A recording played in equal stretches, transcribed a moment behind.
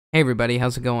Hey everybody,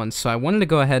 how's it going? So I wanted to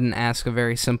go ahead and ask a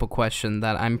very simple question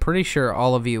that I'm pretty sure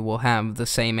all of you will have the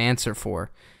same answer for.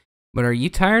 But are you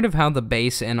tired of how the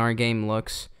base in our game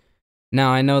looks?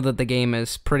 Now, I know that the game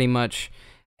is pretty much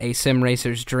a sim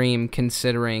racer's dream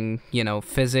considering,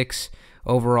 physics,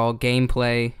 overall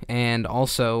gameplay, and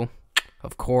also,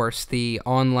 of course, the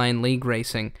online league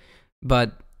racing.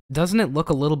 But doesn't it look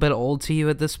a little bit old to you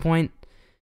at this point?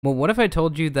 Well, what if I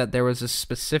told you that there was a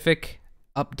specific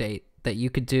update that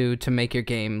you could do to make your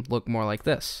game look more like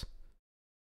this?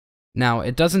 Now,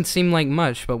 it doesn't seem like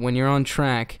much, but when you're on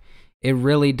track, it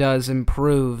really does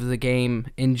improve the game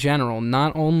in general,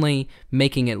 not only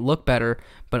making it look better,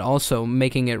 but also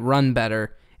making it run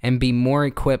better and be more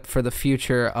equipped for the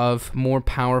future of more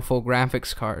powerful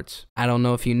graphics cards. I don't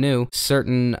know if you knew,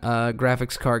 certain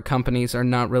graphics card companies are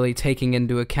not really taking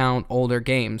into account older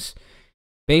games.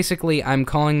 Basically, I'm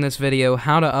calling this video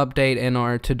How to Update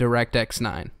NR to DirectX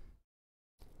 9.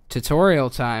 Tutorial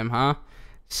time, huh?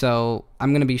 So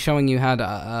I'm going to be showing you how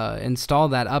to install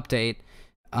that update.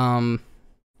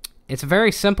 It's a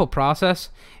very simple process,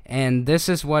 and this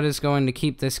is what is going to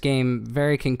keep this game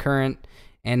very concurrent,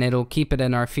 and it'll keep it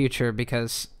in our future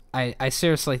because I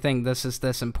seriously think this is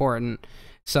this important.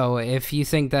 So if you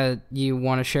think that you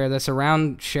want to share this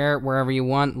around, share it wherever you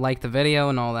want, like the video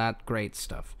and all that great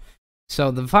stuff.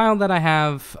 So the file that I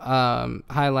have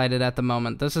highlighted at the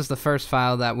moment, this is the first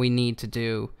file that we need to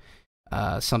do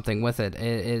something with it.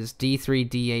 It is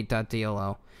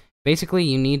d3d8.dll. Basically,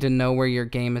 you need to know where your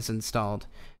game is installed.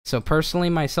 So personally,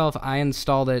 myself, I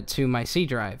installed it to my C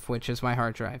drive, which is my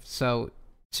hard drive. So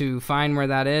to find where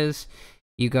that is,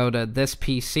 you go to this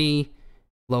PC,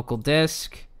 local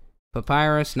disk,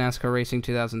 Papyrus, NASCAR Racing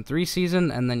 2003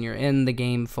 season, and then you're in the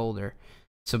game folder.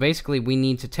 So basically, we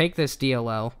need to take this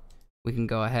DLL. We can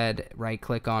go ahead,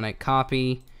 right-click on it,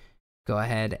 copy, go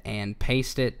ahead and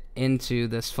paste it into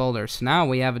this folder. So now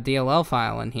we have a DLL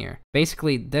file in here.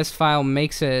 Basically, this file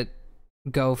makes it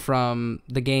go from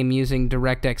the game using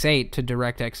DirectX 8 to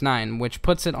DirectX 9, which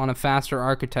puts it on a faster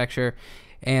architecture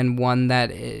and one that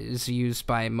is used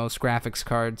by most graphics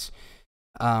cards.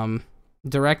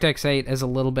 DirectX 8 is a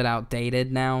little bit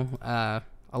outdated now.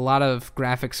 A lot of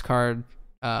graphics card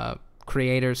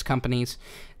creators, companies,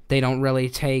 they don't really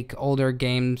take older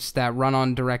games that run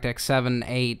on DirectX 7,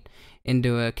 8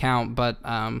 into account, but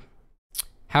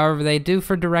however, they do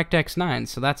for DirectX 9,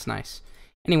 so that's nice.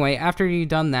 Anyway, after you've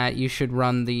done that, you should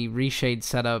run the Reshade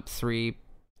Setup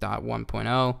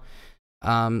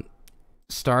 3.1.0.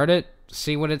 Start it,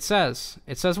 see what it says.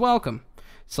 It says welcome.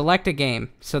 Select a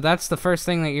game. So that's the first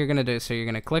thing that you're going to do. So you're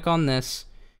going to click on this,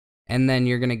 and then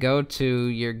you're going to go to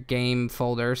your game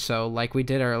folder. So like we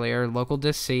did earlier, local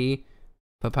disk C,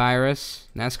 Papyrus,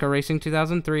 NASCAR Racing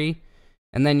 2003,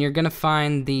 and then you're going to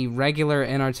find the regular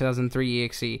NR2003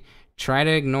 exe. Try to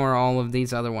ignore all of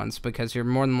these other ones because you're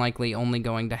more than likely only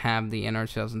going to have the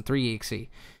NR2003 exe.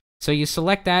 So you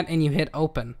select that and you hit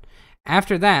open.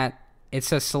 After that, it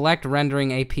says select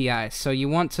rendering API. So you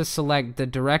want to select the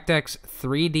DirectX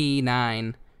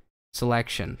 3D9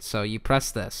 selection. So you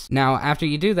press this. Now, after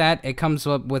you do that, it comes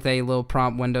up with a little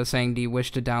prompt window saying, do you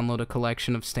wish to download a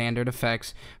collection of standard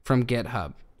effects from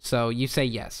GitHub? So you say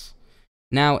yes.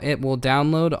 Now it will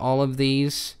download all of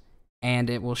these and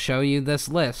it will show you this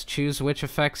list. Choose which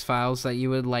effects files that you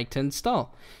would like to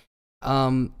install.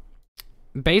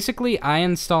 Basically, I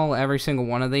install every single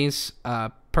one of these.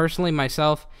 Personally,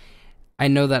 myself, I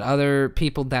know that other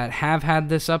people that have had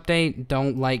this update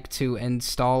don't like to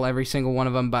install every single one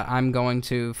of them, but I'm going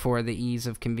to for the ease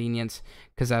of convenience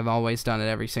because I've always done it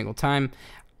every single time.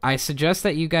 I suggest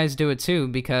that you guys do it too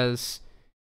because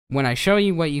when I show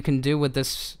you what you can do with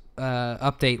this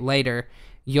update later,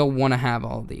 you'll want to have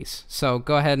all of these. So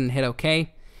go ahead and hit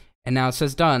OK, and now it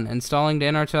says done. Installing to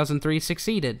NR2003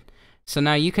 succeeded. So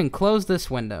now you can close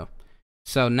this window.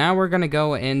 So now we're going to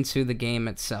go into the game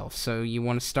itself. So you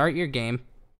want to start your game,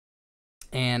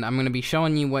 and I'm going to be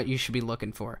showing you what you should be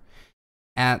looking for.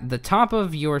 At the top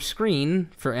of your screen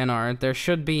for NR, there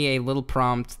should be a little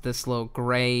prompt, this little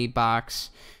gray box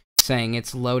saying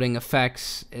it's loading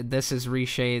effects. This is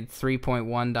Reshade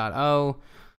 3.1.0.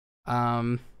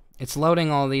 It's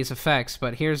loading all these effects,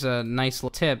 but here's a nice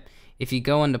little tip. If you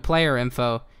go into player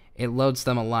info, it loads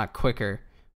them a lot quicker,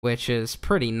 which is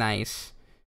pretty nice.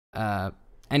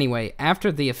 Anyway,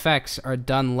 after the effects are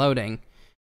done loading,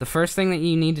 the first thing that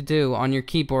you need to do on your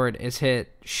keyboard is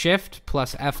hit Shift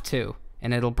plus F2,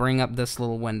 and it'll bring up this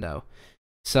little window.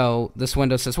 So this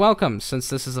window says, welcome. Since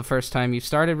this is the first time you've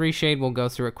started Reshade, we'll go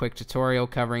through a quick tutorial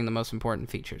covering the most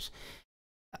important features.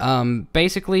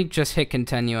 Basically, just hit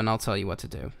continue and I'll tell you what to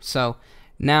do. So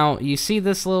now you see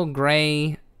this little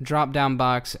gray drop down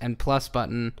box and plus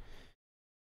button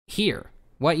here.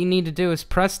 What you need to do is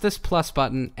press this plus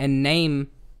button and name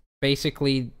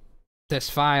basically this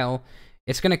file.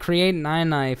 It's going to create an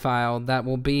INI file that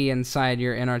will be inside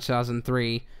your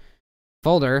NR2003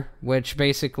 folder, which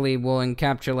basically will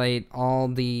encapsulate all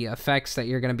the effects that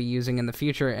you're going to be using in the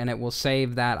future, and it will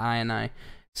save that INI.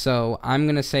 So I'm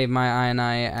going to save my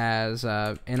INI as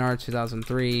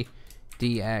NR2003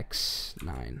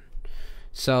 DX9.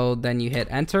 So then you hit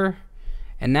enter,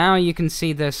 and now you can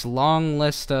see this long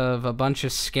list of a bunch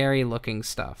of scary looking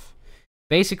stuff.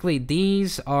 Basically,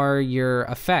 these are your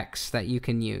effects that you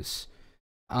can use.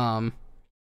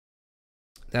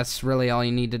 That's really all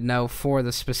you need to know for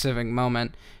the specific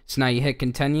moment. So now you hit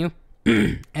continue.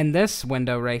 And this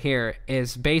window right here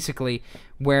is basically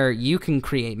where you can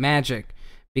create magic.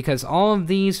 Because all of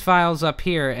these files up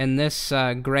here in this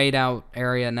grayed out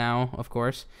area now, of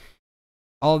course,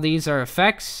 all these are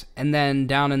effects. And then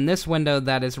down in this window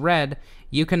that is red,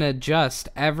 you can adjust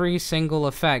every single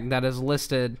effect that is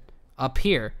listed up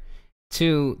here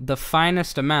to the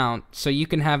finest amount, so you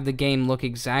can have the game look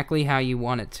exactly how you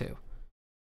want it to.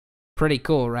 Pretty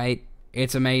cool, right?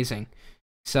 It's amazing.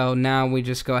 So now we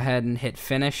just go ahead and hit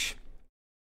finish.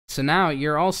 So now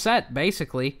you're all set,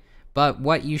 basically. But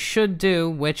what you should do,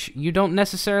 which you don't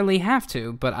necessarily have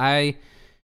to, but I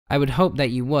would hope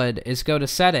that you would, is go to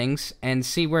settings and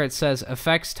see where it says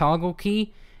effects toggle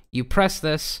key. You press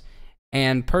this,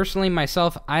 and personally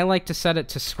myself, I like to set it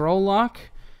to scroll lock.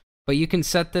 But you can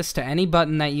set this to any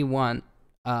button that you want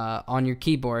on your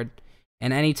keyboard,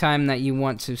 and anytime that you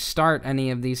want to start any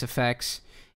of these effects,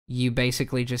 you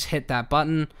basically just hit that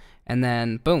button, and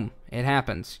then boom, it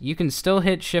happens. You can still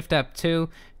hit Shift F2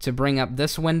 to bring up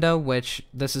this window, which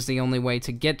this is the only way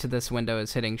to get to this window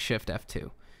is hitting Shift F2.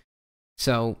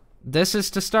 So this is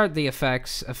to start the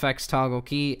effects toggle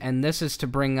key, and this is to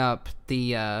bring up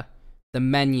the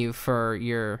menu for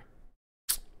your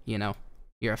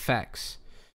effects.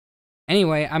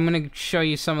 Anyway, I'm going to show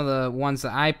you some of the ones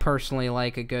that I personally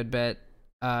like a good bit.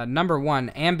 Number 1,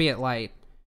 Ambient Light.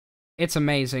 It's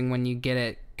amazing when you get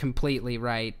it completely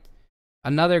right.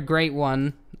 Another great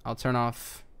one, I'll turn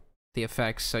off the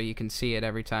effects so you can see it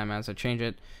every time as I change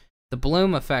it. The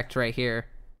bloom effect right here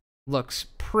looks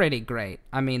pretty great.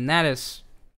 I mean, that is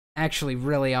actually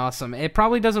really awesome. It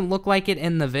probably doesn't look like it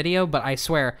in the video, but I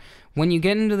swear, when you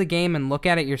get into the game and look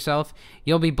at it yourself,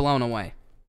 you'll be blown away.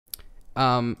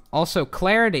 Also,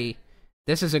 clarity.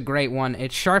 This is a great one.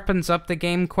 It sharpens up the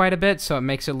game quite a bit, so it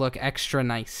makes it look extra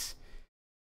nice.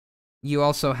 You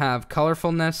also have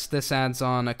colorfulness. This adds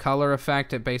on a color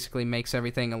effect. It basically makes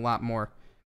everything a lot more,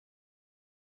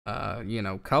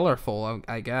 colorful,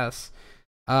 I guess.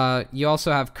 You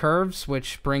also have curves,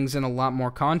 which brings in a lot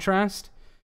more contrast.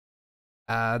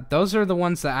 Those are the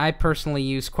ones that I personally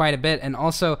use quite a bit. And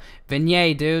also,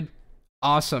 vignette, dude.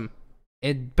 Awesome.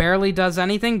 It barely does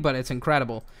anything, but it's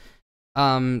incredible.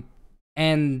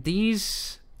 And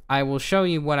these, I will show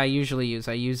you what I usually use.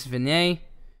 I use vignette.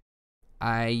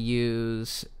 I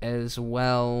use as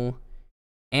well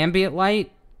Ambient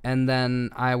Light, and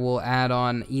then I will add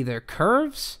on either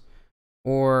curves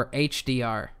or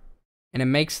HDR. And it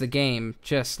makes the game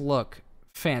just look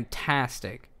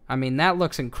fantastic. I mean, that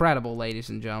looks incredible, ladies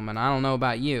and gentlemen. I don't know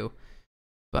about you,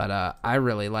 but I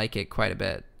really like it quite a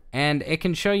bit. And it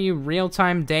can show you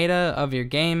real-time data of your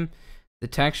game, the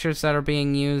textures that are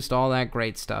being used, all that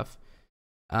great stuff.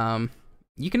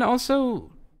 You can also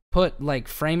put like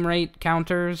frame rate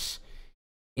counters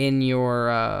in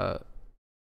your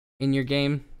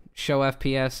game, show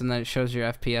FPS, and then it shows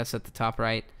your FPS at the top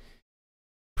right.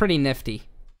 Pretty nifty.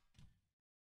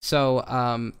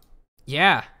 So,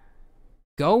 yeah,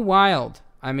 go wild.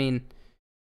 I mean,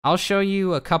 I'll show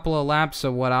you a couple of laps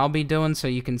of what I'll be doing so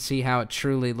you can see how it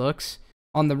truly looks.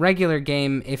 On the regular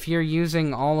game, if you're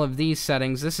using all of these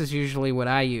settings, this is usually what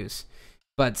I use.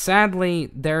 But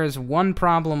sadly, there is one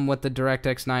problem with the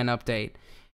DirectX 9 update.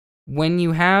 When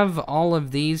you have all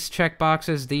of these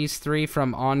checkboxes, these three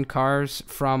from on cars,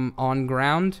 from on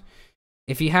ground,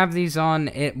 if you have these on,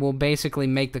 it will basically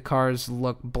make the cars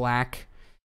look black,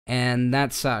 and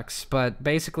that sucks. But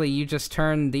basically, you just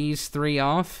turn these three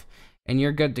off, and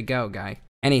you're good to go, guy.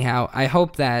 Anyhow, I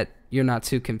hope that you're not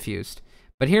too confused.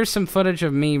 But here's some footage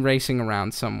of me racing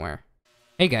around somewhere.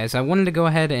 Hey guys, I wanted to go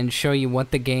ahead and show you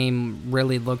what the game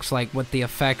really looks like with the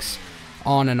effects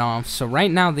on and off. So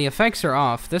right now, the effects are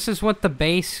off. This is what the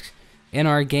base in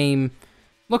our game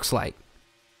looks like.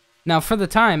 Now, for the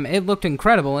time, it looked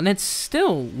incredible, and it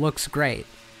still looks great.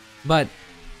 But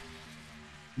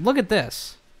look at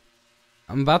this.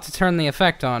 I'm about to turn the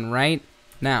effect on right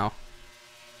now.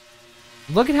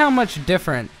 Look at how much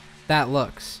different that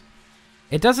looks.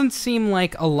 It doesn't seem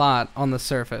like a lot on the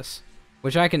surface,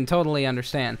 which I can totally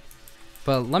understand.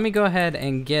 But let me go ahead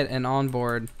and get an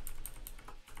onboard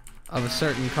of a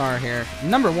certain car here.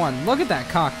 Number one, look at that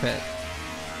cockpit.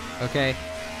 Okay.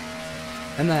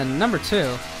 And then number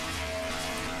two,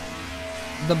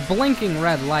 the blinking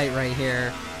red light right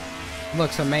here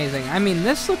looks amazing. I mean,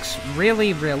 this looks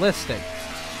really realistic.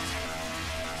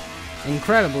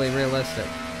 Incredibly realistic.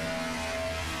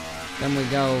 Then we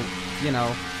go, you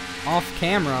know, off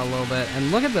camera a little bit,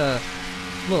 and look at the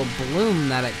little bloom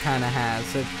that it kind of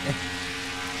has.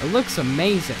 It looks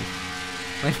amazing.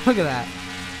 Like, look at that.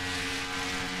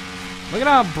 Look at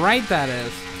how bright that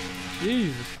is.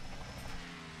 Jesus.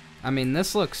 I mean,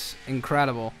 this looks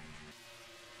incredible.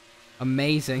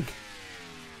 Amazing.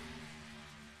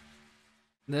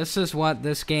 This is what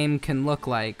this game can look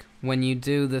like when you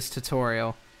do this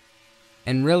tutorial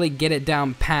and really get it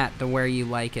down pat to where you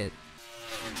like it.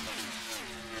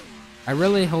 I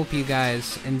really hope you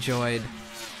guys enjoyed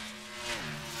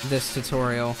this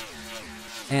tutorial,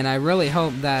 and I really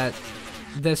hope that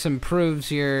this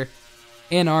improves your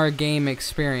NR game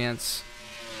experience.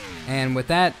 And with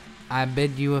that, I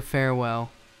bid you a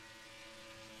farewell.